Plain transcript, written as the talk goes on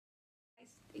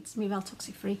It's me, Val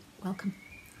Toxic Free. Welcome.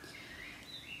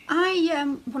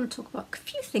 I want to talk about a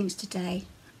few things today.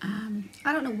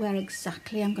 I don't know where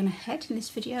exactly I'm going to head in this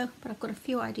video, but I've got a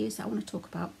few ideas that I want to talk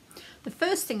about. The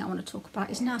first thing I want to talk about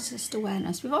is narcissist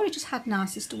awareness. We've already just had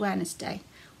Narcissist Awareness Day.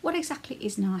 What exactly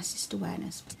is narcissist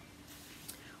awareness?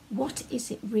 What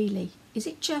is it really? Is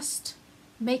it just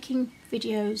making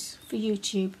videos for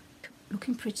YouTube,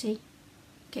 looking pretty,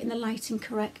 getting the lighting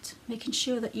correct, making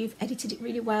sure that you've edited it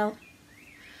really well?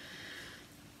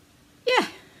 Yeah,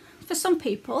 for some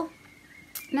people,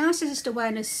 narcissist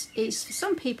awareness is, for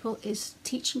some people, is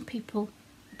teaching people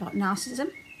about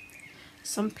narcissism.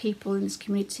 Some people in this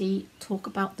community talk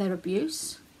about their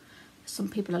abuse. Some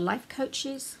people are life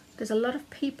coaches. There's a lot of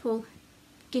people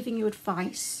giving you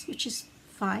advice, which is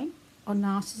fine, on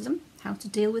narcissism, how to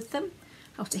deal with them,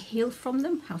 how to heal from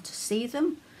them, how to see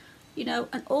them, you know,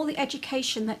 and all the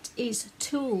education that is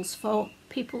tools for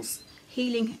people's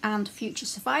healing and future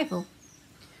survival.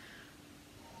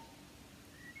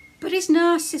 But is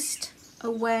narcissist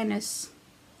awareness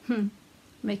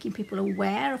making people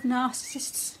aware of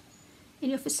narcissists in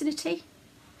your vicinity?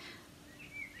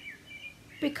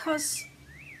 Because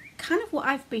kind of what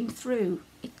I've been through,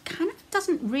 it kind of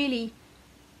doesn't really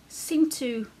seem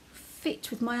to fit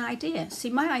with my idea.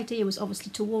 See, my idea was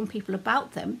obviously to warn people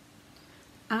about them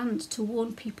and to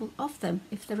warn people of them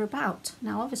if they're about.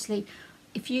 Now, obviously,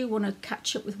 if you want to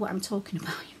catch up with what I'm talking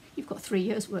about, you've got 3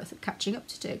 years worth of catching up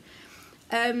to do.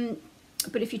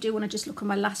 But if you do want to just look on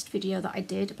my last video that I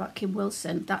did about Kim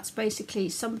Wilson, that's basically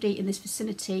somebody in this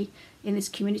vicinity, in this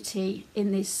community,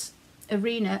 in this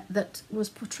arena that was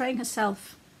portraying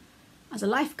herself as a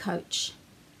life coach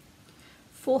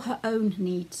for her own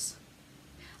needs.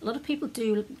 A lot of people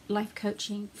do life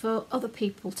coaching for other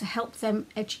people to help them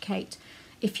educate.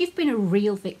 If you've been a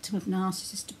real victim of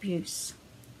narcissist abuse,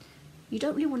 you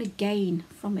don't really want to gain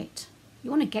from it. You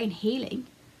want to gain healing.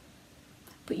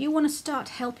 But you want to start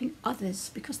helping others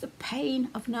because the pain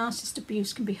of narcissist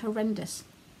abuse can be horrendous.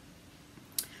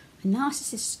 And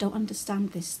narcissists don't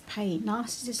understand this pain.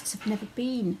 Narcissists have never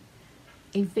been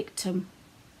a victim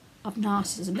of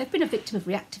narcissism. They've been a victim of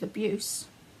reactive abuse,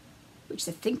 which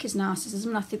they think is narcissism.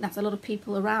 And I think that's a lot of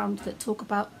people around that talk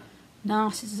about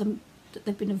narcissism, that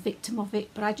they've been a victim of it.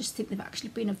 But I just think they've actually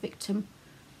been a victim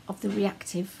of the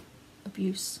reactive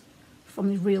abuse from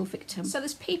the real victim. So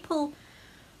there's people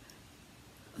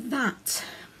that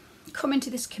come into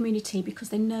this community because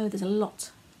they know there's a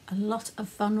lot of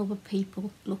vulnerable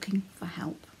people looking for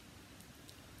help.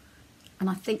 And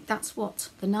I think that's what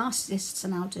the narcissists are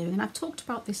now doing. And I've talked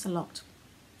about this a lot.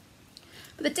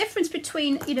 But the difference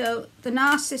between, you know, the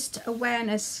narcissist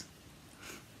awareness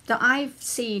that I've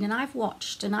seen and I've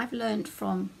watched and I've learned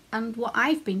from and what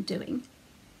I've been doing,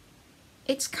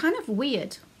 it's kind of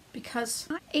weird because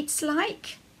it's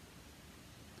like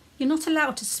you're not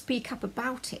allowed to speak up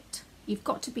about it. You've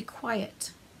got to be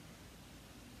quiet.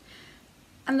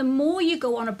 And the more you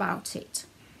go on about it,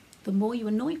 the more you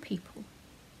annoy people.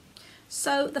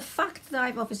 So the fact that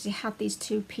I've obviously had these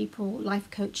two people,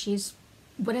 life coaches,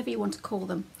 whatever you want to call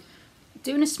them,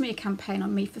 doing a smear campaign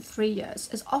on me for 3 years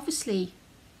is obviously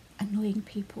annoying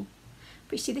people.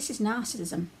 But you see, this is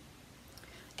narcissism.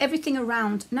 Everything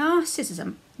around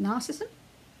narcissism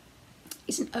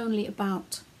isn't only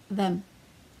about them.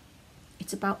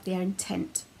 It's about their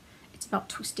intent. It's about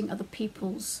twisting other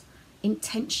people's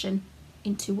intention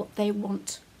into what they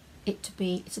want it to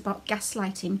be. It's about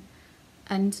gaslighting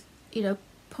and, you know,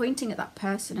 pointing at that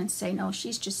person and saying, oh,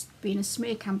 she's just being a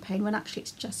smear campaign, when actually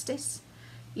it's justice.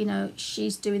 You know,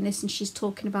 she's doing this and she's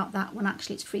talking about that, when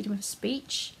actually it's freedom of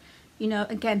speech. You know,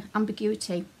 again,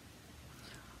 ambiguity.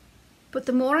 But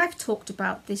the more I've talked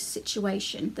about this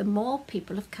situation, the more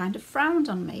people have kind of frowned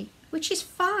on me, which is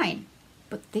fine.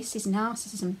 But this is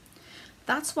narcissism.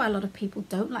 That's why a lot of people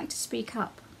don't like to speak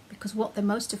up, because what they're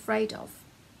most afraid of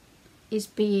is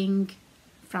being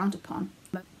frowned upon.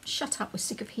 Shut up, we're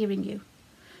sick of hearing you.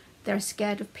 They're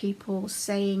scared of people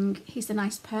saying, he's a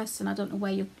nice person, I don't know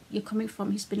where you're coming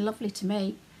from, he's been lovely to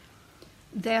me.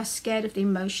 They're scared of the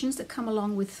emotions that come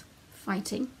along with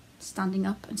fighting, standing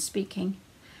up and speaking.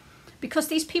 Because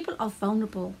these people are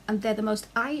vulnerable and they're the most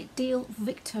ideal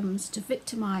victims to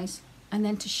victimize and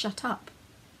then to shut up.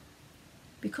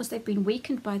 Because they've been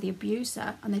weakened by the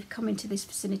abuser and they've come into this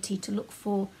vicinity to look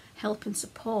for help and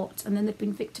support, and then they've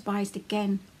been victimized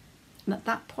again. And at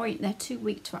that point, they're too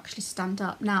weak to actually stand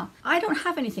up. Now, I don't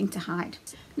have anything to hide.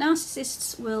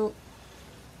 Narcissists will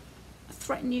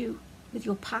threaten you with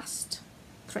your past,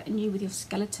 threaten you with your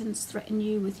skeletons, threaten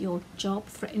you with your job,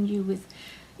 threaten you with...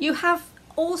 You have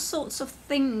all sorts of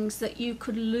things that you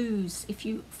could lose if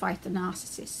you fight the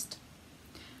narcissist.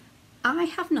 I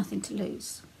have nothing to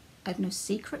lose. I have no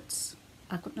secrets.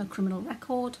 I've got no criminal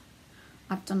record.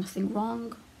 I've done nothing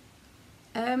wrong.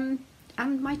 And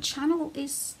my channel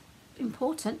is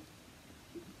important,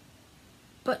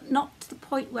 but not to the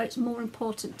point where it's more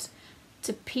important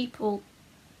to people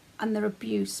and their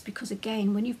abuse. Because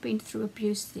again, when you've been through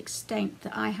abuse to the extent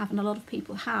that I have and a lot of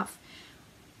people have,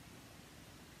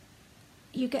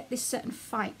 you get this certain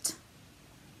fight.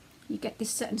 You get this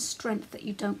certain strength that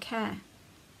you don't care.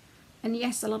 And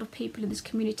yes, a lot of people in this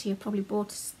community are probably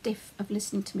bored stiff of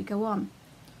listening to me go on.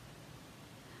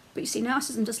 But you see,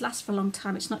 narcissism does last for a long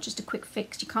time. It's not just a quick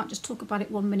fix. You can't just talk about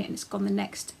it 1 minute and it's gone the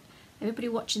next. Everybody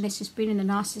watching this who's been in a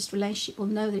narcissist relationship will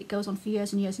know that it goes on for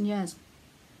years and years and years.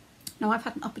 Now, I've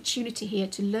had an opportunity here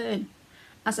to learn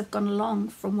as I've gone along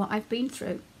from what I've been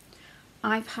through.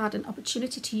 I've had an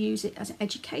opportunity to use it as an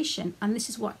education, and this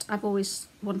is what I've always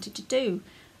wanted to do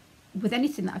with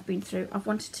anything that I've been through. I've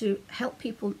wanted to help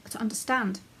people to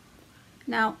understand.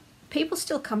 Now, people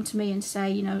still come to me and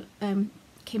say, you know,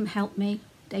 Kim, help me.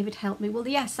 David, help me. Well,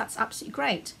 yes, that's absolutely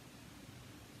great.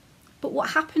 But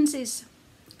what happens is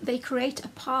they create a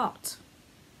part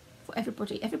for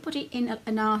everybody. Everybody in a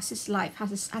narcissist life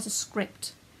has a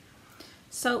script.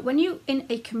 So when you're in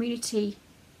a community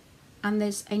and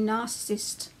there's a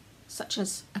narcissist, such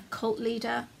as a cult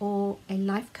leader or a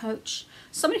life coach,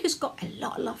 somebody who's got a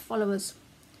lot of followers,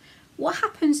 what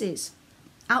happens is,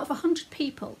 out of 100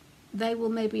 people, they will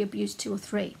maybe abuse 2 or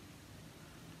 3.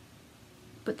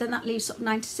 But then that leaves sort of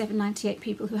 97, 98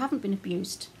 people who haven't been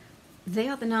abused. They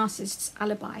are the narcissist's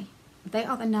alibi. They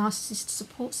are the narcissist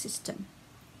support system.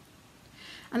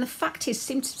 And the fact is,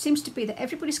 seems to be that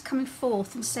everybody's coming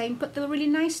forth and saying, but they were really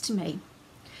nice to me.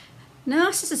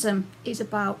 Narcissism is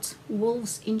about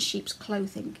wolves in sheep's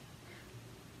clothing.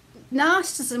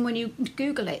 Narcissism, when you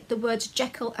Google it, the words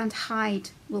Jekyll and Hyde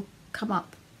will come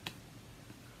up.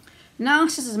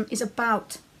 Narcissism is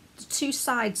about the 2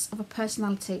 sides of a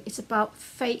personality. It's about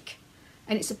fake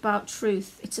and it's about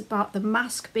truth. It's about the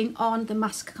mask being on, the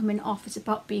mask coming off. It's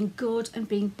about being good and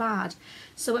being bad.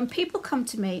 So when people come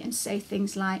to me and say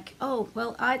things like, oh,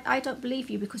 well, I don't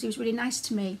believe you because he was really nice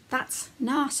to me, that's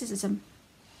narcissism.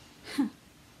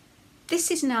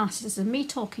 This is narcissism, me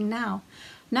talking now.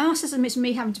 Narcissism is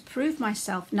me having to prove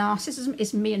myself. Narcissism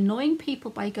is me annoying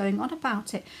people by going on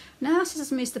about it.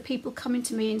 Narcissism is the people coming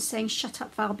to me and saying, shut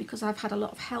up, Val, because I've had a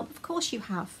lot of help. Of course you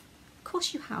have. Of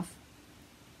course you have.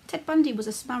 Ted Bundy was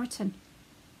a Samaritan.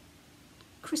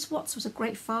 Chris Watts was a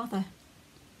great father.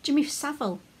 Jimmy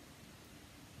Savile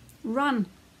ran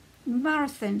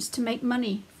marathons to make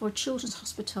money for a children's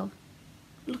hospital.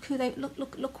 Look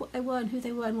what they were and who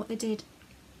they were and what they did.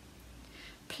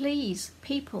 Please,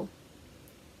 people,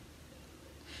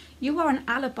 you are an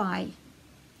alibi.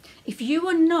 If you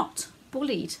were not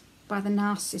bullied by the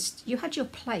narcissist, you had your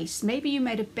place. Maybe you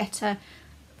made a better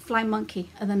fly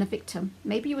monkey than a victim.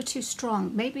 Maybe you were too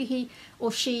strong. Maybe he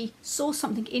or she saw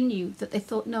something in you that they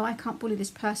thought, no, I can't bully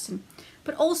this person.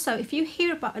 But also, if you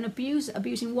hear about an abuser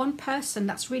abusing one person,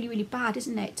 that's really, really bad,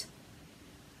 isn't it?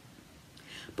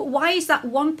 But why is that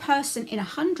one person in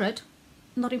 100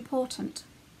 not important?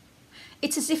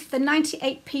 It's as if the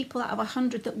 98 people out of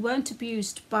 100 that weren't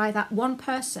abused by that one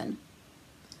person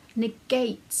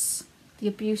negates the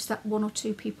abuse that 1 or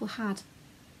 2 people had.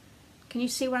 Can you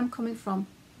see where I'm coming from?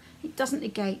 It doesn't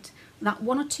negate that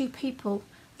 1 or 2 people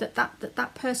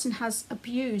that person has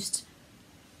abused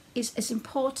is as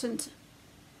important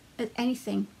as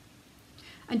anything.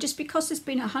 And just because there's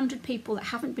been 100 people that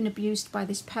haven't been abused by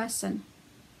this person,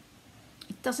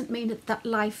 it doesn't mean that that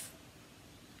life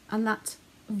and that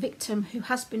victim who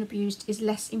has been abused is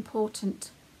less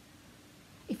important.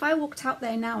 If I walked out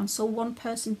there now and saw one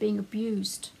person being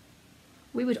abused,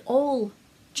 we would all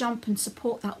jump and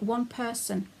support that one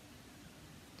person.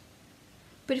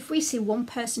 But if we see one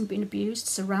person being abused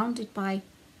surrounded by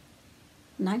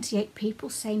 98 people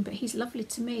saying, but he's lovely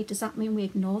to me, does that mean we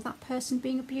ignore that person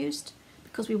being abused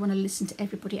because we want to listen to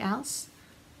everybody else?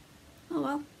 Oh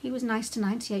well, he was nice to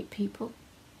 98 people.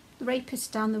 The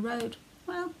rapist down the road,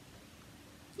 well,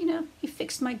 you know, he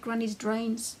fixed my granny's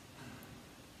drains.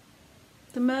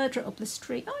 The murderer up the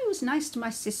street, oh, he was nice to my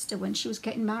sister when she was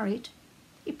getting married.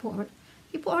 He bought her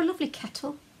a lovely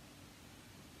kettle.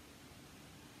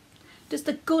 Does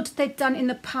the good they've done in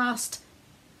the past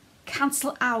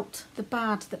cancel out the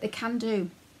bad that they can do?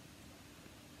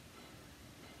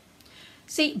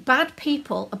 See, bad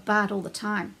people are bad all the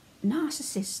time.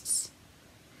 Narcissists,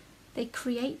 they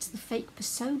create the fake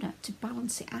persona to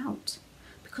balance it out.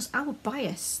 Because our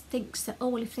bias thinks that, oh,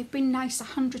 well, if they've been nice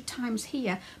 100 times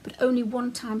here, but only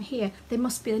 1 time here, they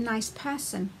must be a nice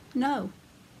person. No.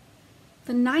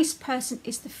 The nice person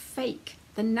is the fake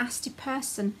The nasty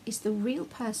person is the real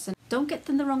person. Don't get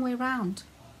them the wrong way around.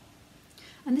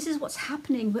 And this is what's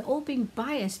happening. We're all being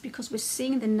biased because we're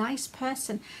seeing the nice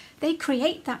person. They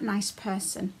create that nice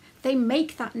person. They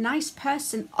make that nice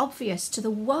person obvious to the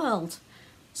world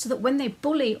so that when they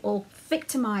bully or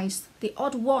victimize the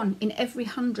odd one in every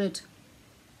 100,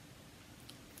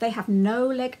 they have no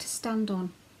leg to stand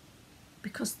on.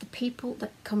 Because the people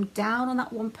that come down on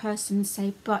that one person and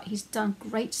say, but he's done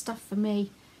great stuff for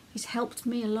me, he's helped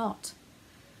me a lot.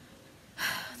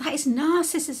 That is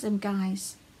narcissism,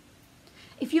 guys.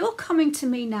 If you're coming to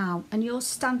me now and you're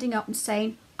standing up and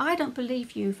saying, I don't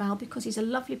believe you, Val, because he's a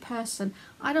lovely person.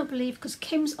 I don't believe because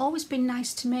Kim's always been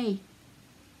nice to me.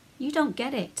 You don't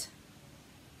get it.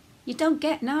 You don't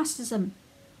get narcissism.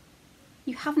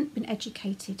 You haven't been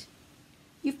educated.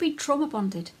 You've been trauma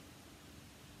bonded.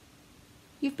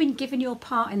 You've been given your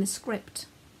part in the script.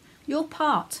 Your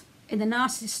part in the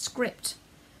narcissist script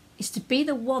is to be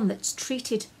the one that's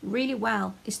treated really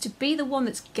well, is to be the one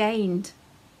that's gained.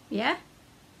 Yeah?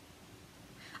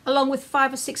 Along with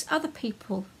 5 or 6 other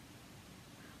people,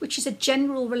 which is a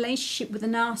general relationship with a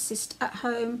narcissist at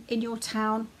home, in your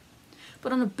town.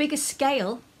 But on a bigger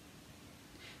scale,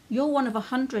 you're one of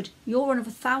 100, you're one of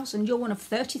 1,000, you're one of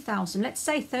 30,000. Let's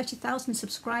say 30,000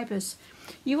 subscribers.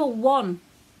 You are one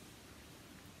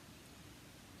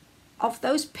of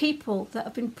those people that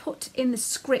have been put in the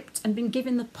script and been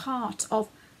given the part of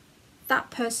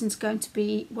that person's going to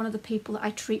be one of the people that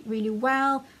I treat really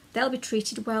well. They'll be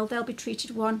treated well, they'll be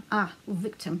treated one.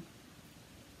 Victim.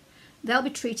 They'll be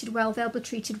treated well, they'll be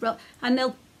treated well. And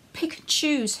they'll pick and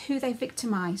choose who they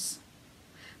victimize.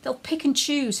 They'll pick and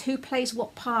choose who plays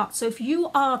what part. So if you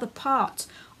are the part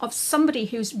of somebody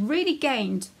who's really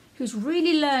gained, who's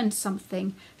really learned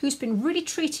something, who's been really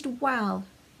treated well,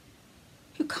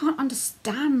 who can't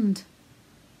understand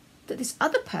that this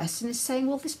other person is saying,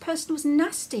 well, this person was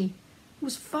nasty,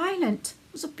 was violent,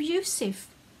 was abusive,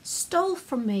 stole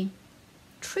from me,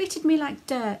 treated me like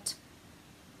dirt,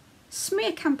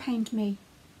 smear campaigned me.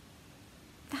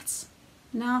 That's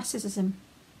narcissism.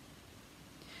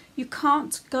 You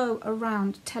can't go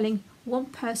around telling one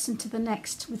person to the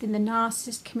next within the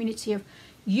narcissist community of,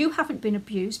 you haven't been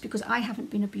abused because I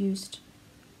haven't been abused.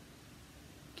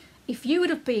 If you would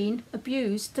have been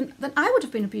abused, then I would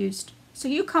have been abused. So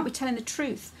you can't be telling the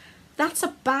truth. That's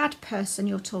a bad person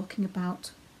you're talking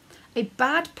about. A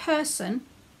bad person,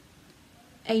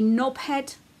 a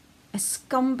knobhead, a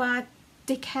scumbag,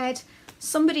 dickhead,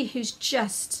 somebody who's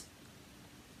just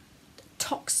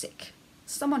toxic,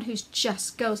 someone who's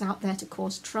just goes out there to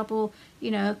cause trouble,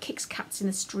 kicks cats in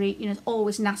the street,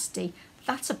 always nasty.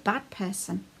 That's a bad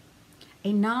person.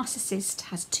 A narcissist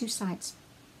has 2 sides.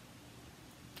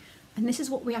 And this is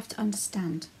what we have to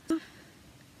understand.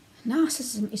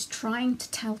 Narcissism is trying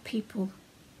to tell people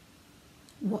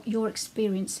what your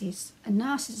experience is. And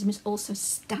narcissism is also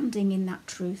standing in that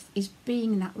truth, is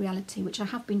being in that reality, which I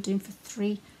have been doing for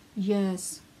 3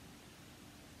 years.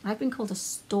 I've been called a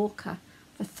stalker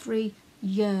for 3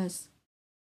 years.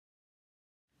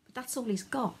 But that's all he's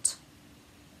got.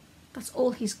 That's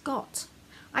all he's got.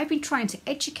 I've been trying to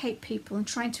educate people and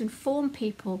trying to inform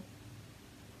people.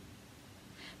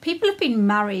 People have been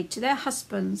married to their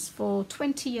husbands for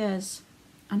 20 years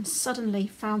and suddenly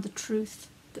found the truth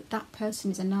that that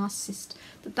person is a narcissist,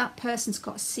 that that person's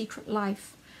got a secret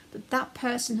life, that that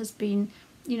person has been,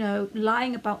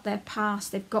 lying about their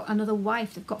past. They've got another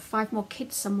wife, they've got 5 more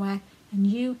kids somewhere, and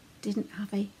you didn't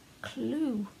have a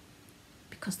clue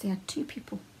because they had 2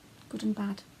 people, good and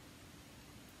bad.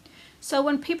 So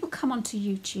when people come onto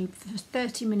YouTube for a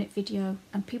 30-minute video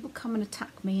and people come and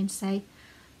attack me and say,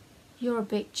 you're a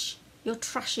bitch, you're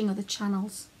trashing other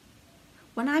channels,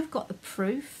 when I've got the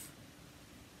proof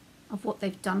of what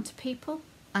they've done to people,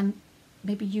 and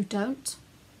maybe you don't,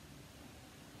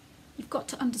 you've got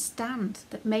to understand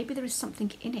that maybe there is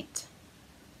something in it.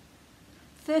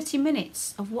 30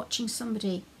 minutes of watching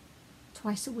somebody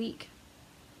twice a week.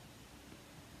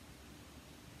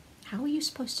 How are you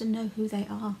supposed to know who they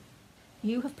are?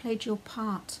 You have played your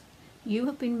part. You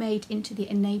have been made into the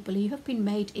enabler. You have been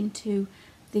made into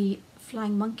the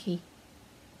flying monkey.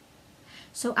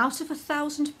 So out of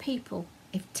 1,000 people,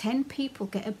 if 10 people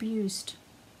get abused,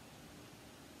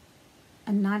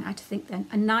 and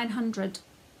 900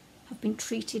 have been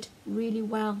treated really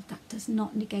well, that does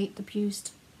not negate the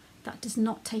abused. That does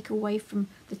not take away from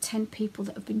the 10 people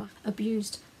that have been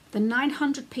abused. The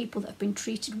 900 people that have been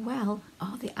treated well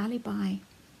are the alibi.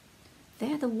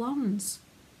 They're the ones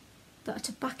that are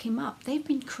to back him up. They've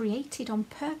been created on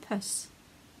purpose.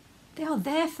 They are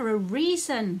there for a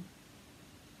reason.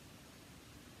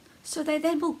 So they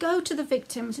then will go to the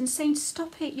victims and saying,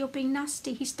 stop it, you're being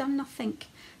nasty, he's done nothing.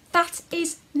 That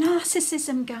is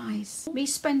narcissism, guys. Me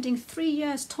spending 3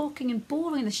 years talking and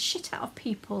boring the shit out of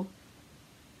people.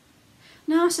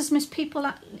 Narcissism is people,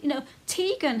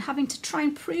 Tegan having to try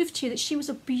and prove to you that she was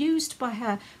abused by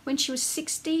her when she was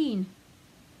 16.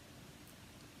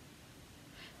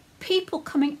 People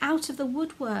coming out of the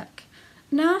woodwork.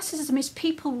 Narcissism is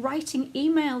people writing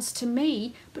emails to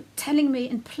me, but telling me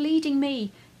and pleading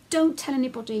me, don't tell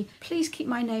anybody, please keep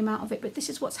my name out of it, but this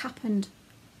is what's happened.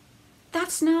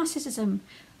 That's narcissism.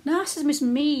 Narcissism is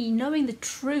me knowing the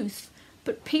truth,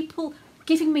 but people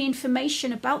giving me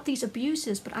information about these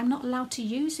abusers, but I'm not allowed to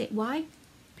use it. Why?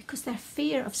 Because their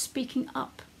fear of speaking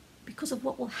up, because of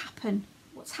what will happen.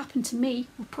 What's happened to me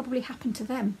will probably happen to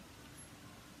them.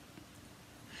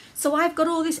 So I've got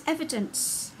all this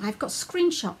evidence. I've got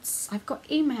screenshots. I've got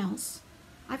emails.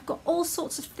 I've got all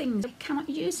sorts of things. They cannot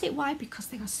use it. Why? Because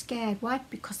they are scared. Why?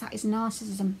 Because that is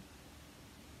narcissism.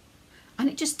 And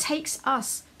it just takes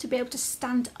us to be able to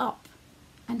stand up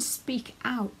and speak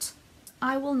out.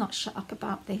 I will not shut up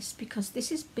about this because this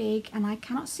is big, and I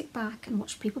cannot sit back and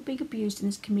watch people being abused in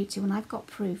this community when I've got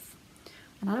proof.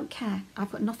 And I don't care.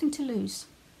 I've got nothing to lose.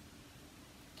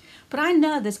 But I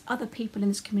know there's other people in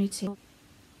this community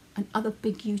and other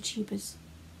big YouTubers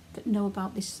that know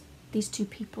about these two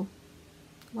people.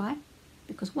 Why?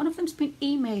 Because one of them's been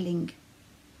emailing.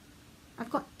 I've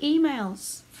got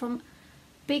emails from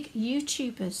big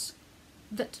YouTubers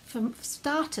that, for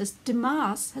starters,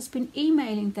 Demas has been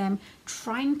emailing them,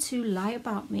 trying to lie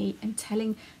about me and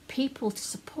telling people to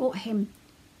support him,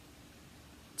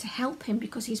 to help him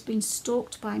because he's been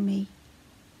stalked by me.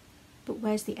 But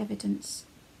where's the evidence?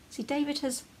 See,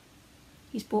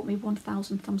 he's bought me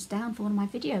 1,000 thumbs down for one of my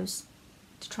videos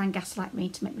to try and gaslight me,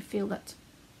 to make me feel that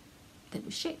it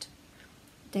was shit.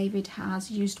 David has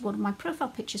used one of my profile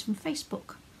pictures from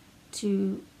Facebook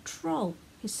to troll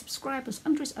his subscribers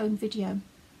under his own video.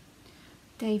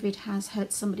 David has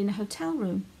hurt somebody in a hotel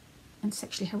room and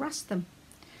sexually harassed them.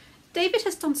 David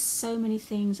has done so many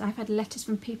things. I've had letters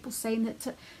from people saying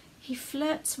that he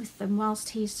flirts with them whilst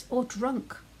he's, or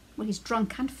drunk. Well, he's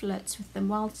drunk and flirts with them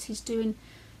whilst he's doing,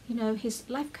 his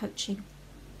life coaching.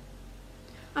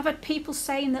 I've had people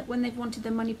saying that when they've wanted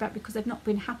their money back because they've not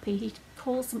been happy, he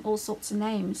calls them all sorts of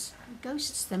names,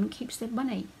 ghosts them and keeps their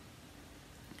money.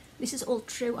 This is all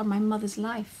true on my mother's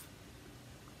life.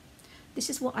 This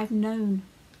is what I've known,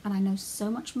 and I know so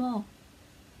much more.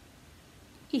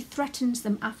 He threatens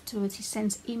them afterwards. He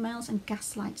sends emails and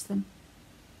gaslights them.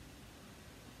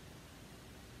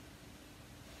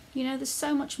 There's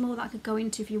so much more that I could go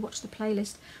into if you watch the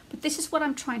playlist, but this is what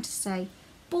I'm trying to say.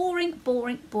 Boring,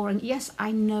 boring, boring. Yes,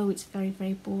 I know it's very,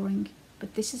 very boring,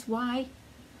 but this is why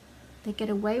they get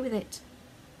away with it.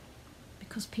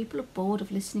 Because people are bored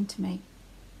of listening to me.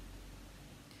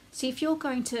 See, if you're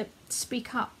going to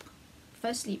speak up,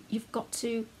 firstly, you've got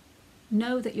to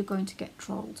know that you're going to get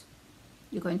trolled.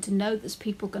 You're going to know there's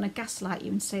people going to gaslight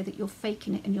you and say that you're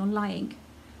faking it and you're lying.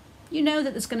 You know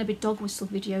that there's going to be dog whistle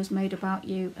videos made about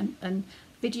you and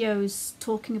videos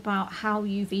talking about how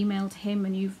you've emailed him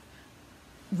and you've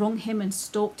wronged him and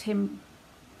stalked him.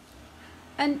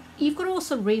 And you've got to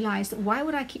also realise that why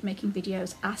would I keep making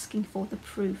videos asking for the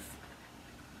proof?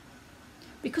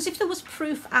 Because if there was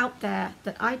proof out there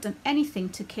that I'd done anything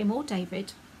to Kim or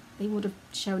David, they would have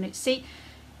shown it. See,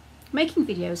 making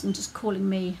videos and just calling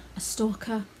me a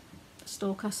stalker,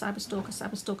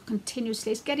 cyber stalker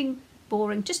continuously is getting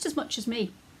boring just as much as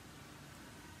me.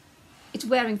 It's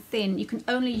wearing thin. You can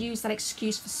only use that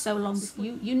excuse for so long.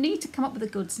 You need to come up with the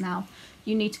goods now.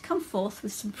 You need to come forth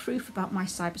with some proof about my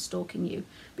cyber stalking you.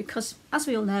 Because, as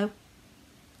we all know,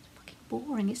 it's fucking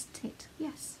boring, isn't it?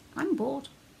 Yes, I'm bored.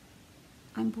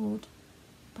 I'm bored.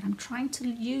 But I'm trying to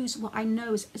use what I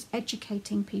know as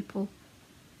educating people.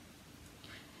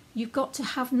 You've got to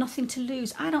have nothing to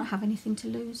lose. I don't have anything to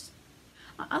lose.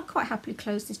 I'll quite happily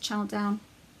close this channel down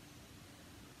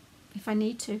if I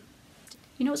need to.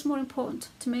 You know what's more important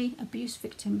to me? Abuse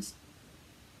victims.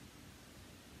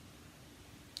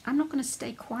 I'm not going to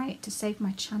stay quiet to save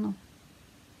my channel.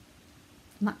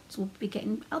 And I'll be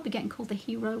getting called the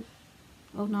hero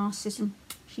of narcissism.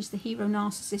 She's the hero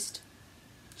narcissist.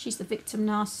 She's the victim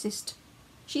narcissist.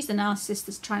 She's the narcissist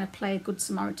that's trying to play a good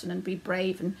Samaritan and be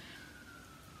brave and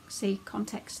see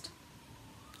context,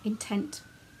 intent,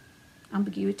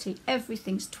 ambiguity.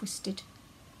 Everything's twisted.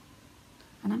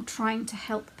 And I'm trying to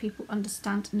help people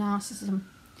understand narcissism.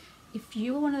 If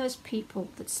you are one of those people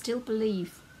that still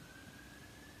believe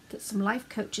that some life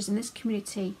coaches in this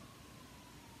community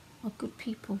are good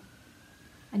people,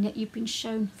 and yet you've been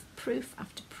shown proof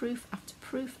after proof after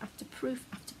proof after proof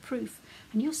after proof,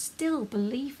 and you're still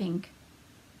believing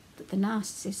that the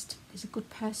narcissist is a good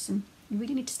person, you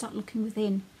really need to start looking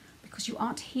within, because you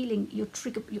aren't healing your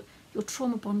trigger, you're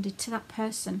trauma bonded to that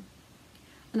person.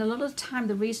 And a lot of the time,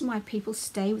 the reason why people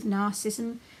stay with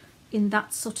narcissism in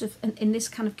that sort of, in this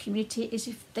kind of community, is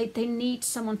if they need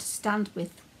someone to stand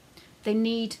with. They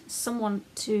need someone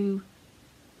to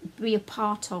be a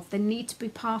part of. They need to be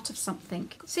part of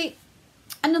something. See,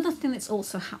 another thing that's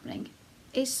also happening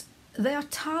is they are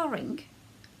tarring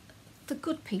the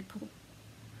good people.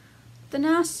 The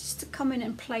narcissists to come in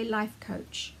and play life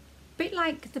coach. A bit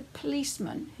like the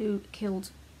policeman who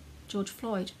killed George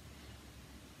Floyd.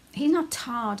 He's now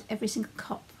tarred every single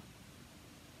cop.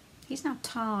 He's now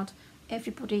tarred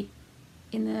everybody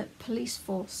in the police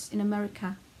force in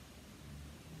America.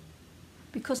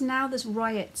 Because now there's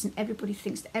riots and everybody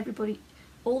thinks that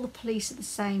all the police are the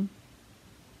same.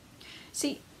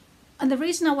 See, and the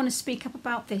reason I want to speak up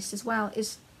about this as well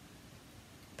is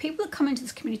people that come into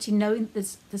this community knowing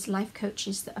that there's life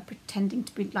coaches that are pretending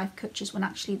to be life coaches when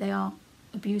actually they are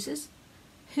abusers.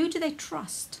 Who do they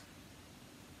trust?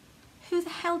 Who the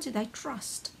hell do they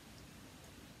trust?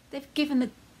 They've given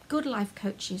the good life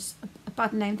coaches a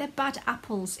bad name. They're bad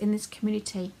apples in this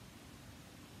community.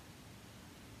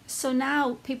 So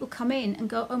now people come in and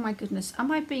go, oh my goodness, am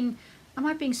I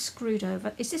being screwed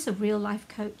over? Is this a real life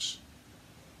coach?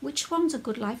 Which ones are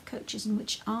good life coaches and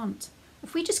which aren't?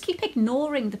 If we just keep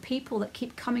ignoring the people that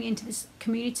keep coming into this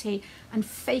community and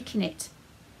faking it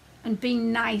and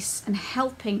being nice and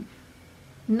helping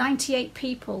 98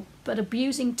 people but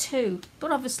abusing 2,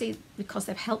 but obviously because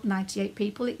they've helped 98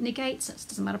 people it negates it. It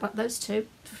doesn't matter about those 2.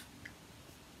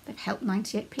 They've helped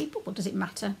 98 people. What does it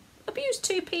matter? Abuse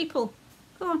 2 people.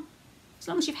 Go on. As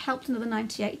long as you've helped another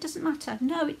 98, it doesn't matter.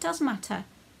 No, it does matter.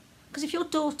 Because if your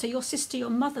daughter, your sister,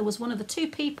 your mother was one of the 2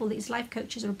 people that these life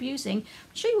coaches are abusing,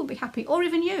 I'm sure you will be happy, or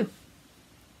even you.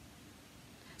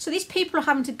 So these people are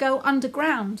having to go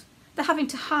underground. They're having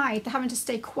to hide. They're having to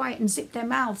stay quiet and zip their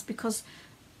mouths because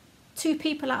 2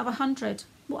 people out of 100,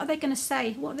 what are they going to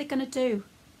say? What are they going to do?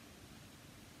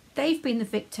 They've been the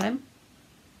victim.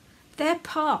 Their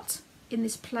part in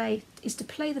this play is to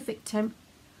play the victim,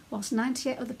 whilst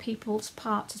 98 other people's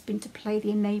part has been to play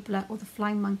the enabler or the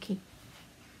flying monkey.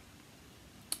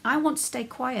 I want to stay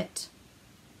quiet.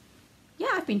 Yeah,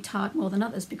 I've been tarred more than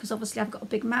others because obviously I've got a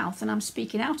big mouth and I'm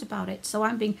speaking out about it. So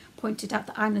I'm being pointed out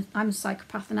that I'm a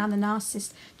psychopath and I'm the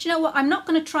narcissist. Do you know what? I'm not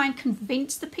going to try and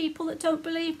convince the people that don't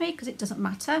believe me because it doesn't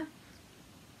matter.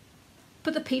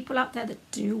 But the people out there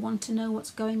that do want to know what's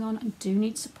going on and do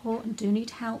need support and do need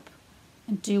help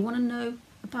and do want to know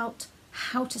about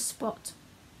how to spot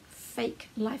fake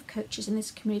life coaches in this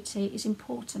community is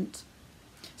important.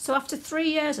 So after 3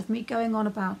 years of me going on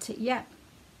about it, yeah,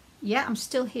 I'm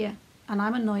still here and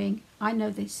I'm annoying. I know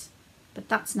this, but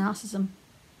that's narcissism.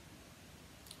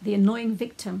 The annoying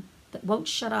victim that won't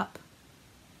shut up,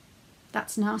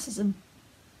 that's narcissism.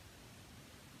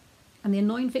 And the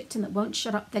annoying victim that won't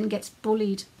shut up then gets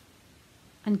bullied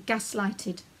and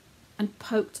gaslighted and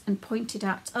poked and pointed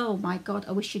at. Oh my God,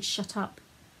 I wish you'd shut up.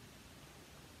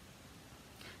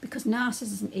 Because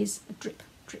narcissism is a drip,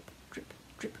 drip, drip,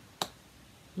 drip.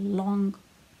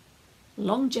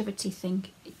 Longevity thing.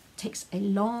 It takes a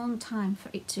long time for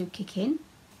it to kick in.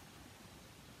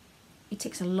 It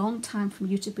takes a long time for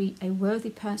you to be a worthy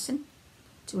person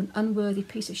to an unworthy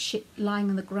piece of shit lying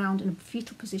on the ground in a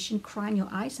fetal position, crying your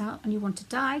eyes out and you want to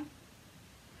die.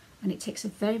 And it takes a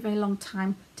very, very long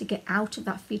time to get out of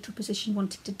that fetal position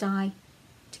wanting to die,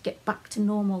 to get back to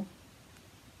normal.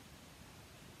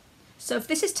 So if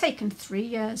this has taken 3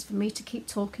 years for me to keep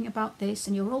talking about this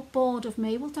and you're all bored of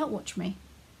me, well, don't watch me.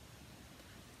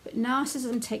 But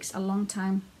narcissism takes a long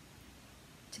time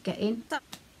to get in and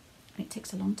it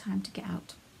takes a long time to get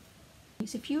out.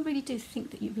 So if you really do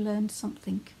think that you've learned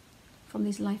something from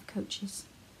these life coaches,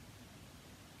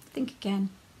 think again,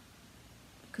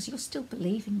 because you're still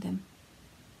believing them,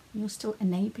 you're still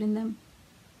enabling them,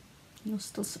 you're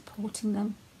still supporting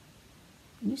them,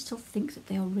 and you still think that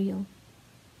they are real.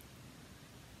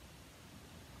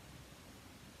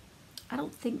 I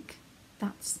don't think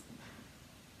that's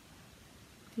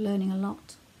learning a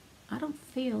lot. I don't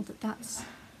feel that that's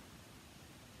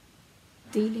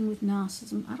dealing with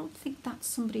narcissism. I don't think that's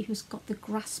somebody who's got the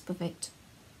grasp of it.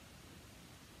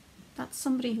 That's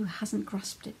somebody who hasn't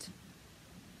grasped it.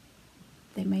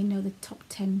 They may know the top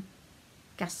 10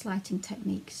 gaslighting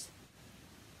techniques,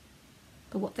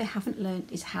 but what they haven't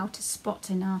learned is how to spot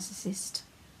a narcissist.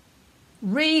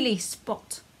 Really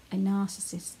spot a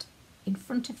narcissist in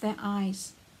front of their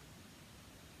eyes.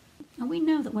 And we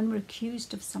know that when we're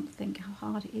accused of something, how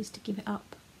hard it is to give it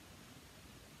up.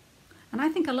 And I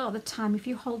think a lot of the time, if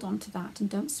you hold on to that and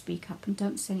don't speak up and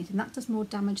don't say anything, that does more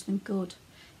damage than good.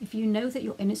 If you know that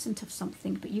you're innocent of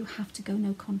something, but you have to go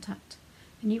no contact,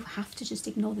 and you have to just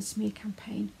ignore the smear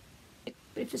campaign. But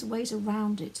if there's ways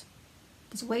around it,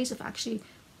 there's ways of actually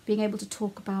being able to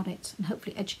talk about it and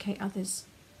hopefully educate others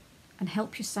and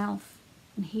help yourself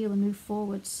and heal and move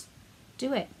forwards,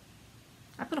 do it.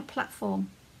 I've got a platform.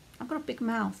 I've got a big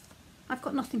mouth. I've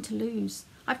got nothing to lose.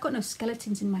 I've got no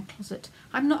skeletons in my closet.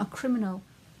 I'm not a criminal.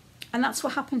 And that's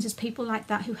what happens, is people like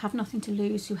that who have nothing to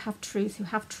lose, who have truth, who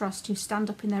have trust, who stand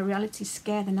up in their reality,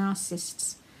 scare the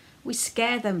narcissists. We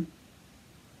scare them.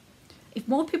 If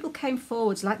more people came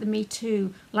forwards, like the Me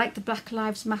Too, like the Black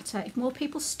Lives Matter, if more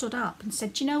people stood up and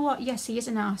said, do you know what? Yes, he is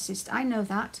a narcissist. I know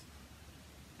that.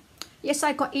 Yes,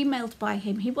 I got emailed by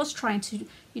him. He was trying to,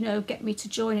 get me to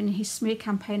join in his smear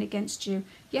campaign against you.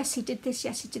 Yes, he did this.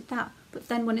 Yes, he did that. But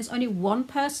then when there's only one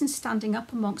person standing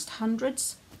up amongst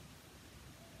hundreds,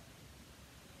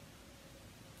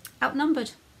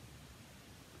 outnumbered.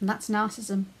 And that's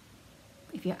narcissism.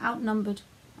 If you're outnumbered,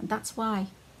 and that's why.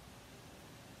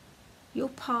 Your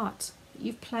part that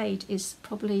you've played is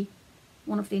probably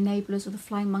one of the enablers or the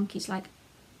flying monkeys. Like,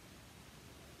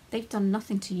 they've done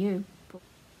nothing to you. But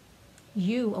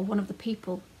you are one of the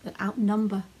people that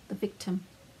outnumber the victim.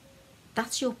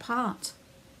 That's your part.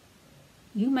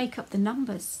 You make up the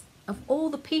numbers of all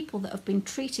the people that have been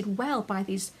treated well by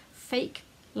these fake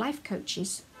life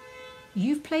coaches.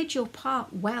 You've played your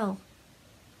part well.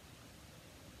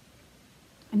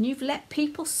 And you've let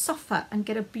people suffer and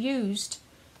get abused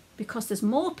because there's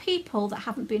more people that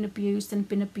haven't been abused than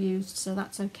been abused, so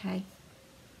that's okay.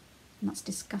 And that's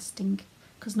disgusting,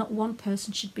 because not one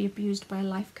person should be abused by a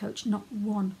life coach, not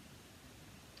one.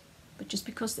 But just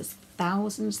because there's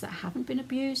thousands that haven't been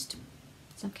abused,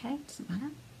 it's okay, it doesn't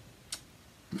matter.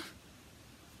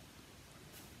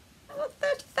 I've got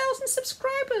 30,000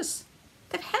 subscribers.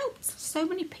 They've helped so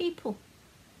many people.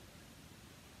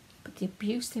 But the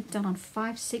abuse they've done on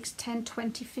 5, 6, 10,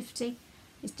 20, 50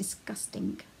 is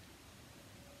disgusting.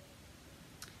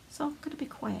 So I'm going to be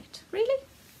quiet. Really?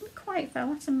 Be quiet,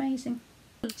 Val. That's amazing.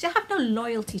 See, I have no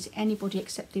loyalty to anybody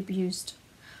except the abused.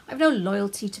 I have no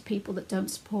loyalty to people that don't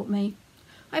support me.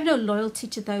 I have no loyalty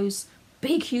to those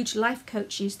big, huge life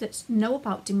coaches that know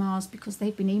about Dimas because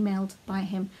they've been emailed by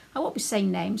him. I won't be saying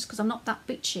names because I'm not that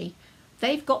bitchy.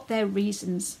 They've got their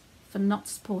reasons for not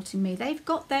supporting me. They've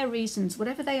got their reasons.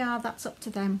 Whatever they are, that's up to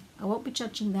them. I won't be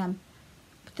judging them.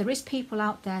 But there is people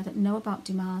out there that know about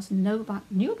Dimas, knew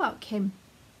about Kim.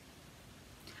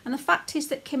 And the fact is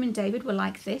that Kim and David were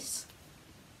like this.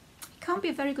 He can't be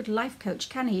a very good life coach,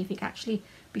 can he, if he can actually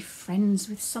be friends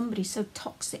with somebody so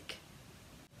toxic.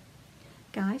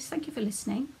 Guys, thank you for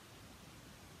listening.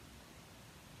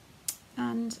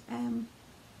 And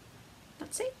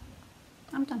that's it.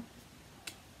 I'm done.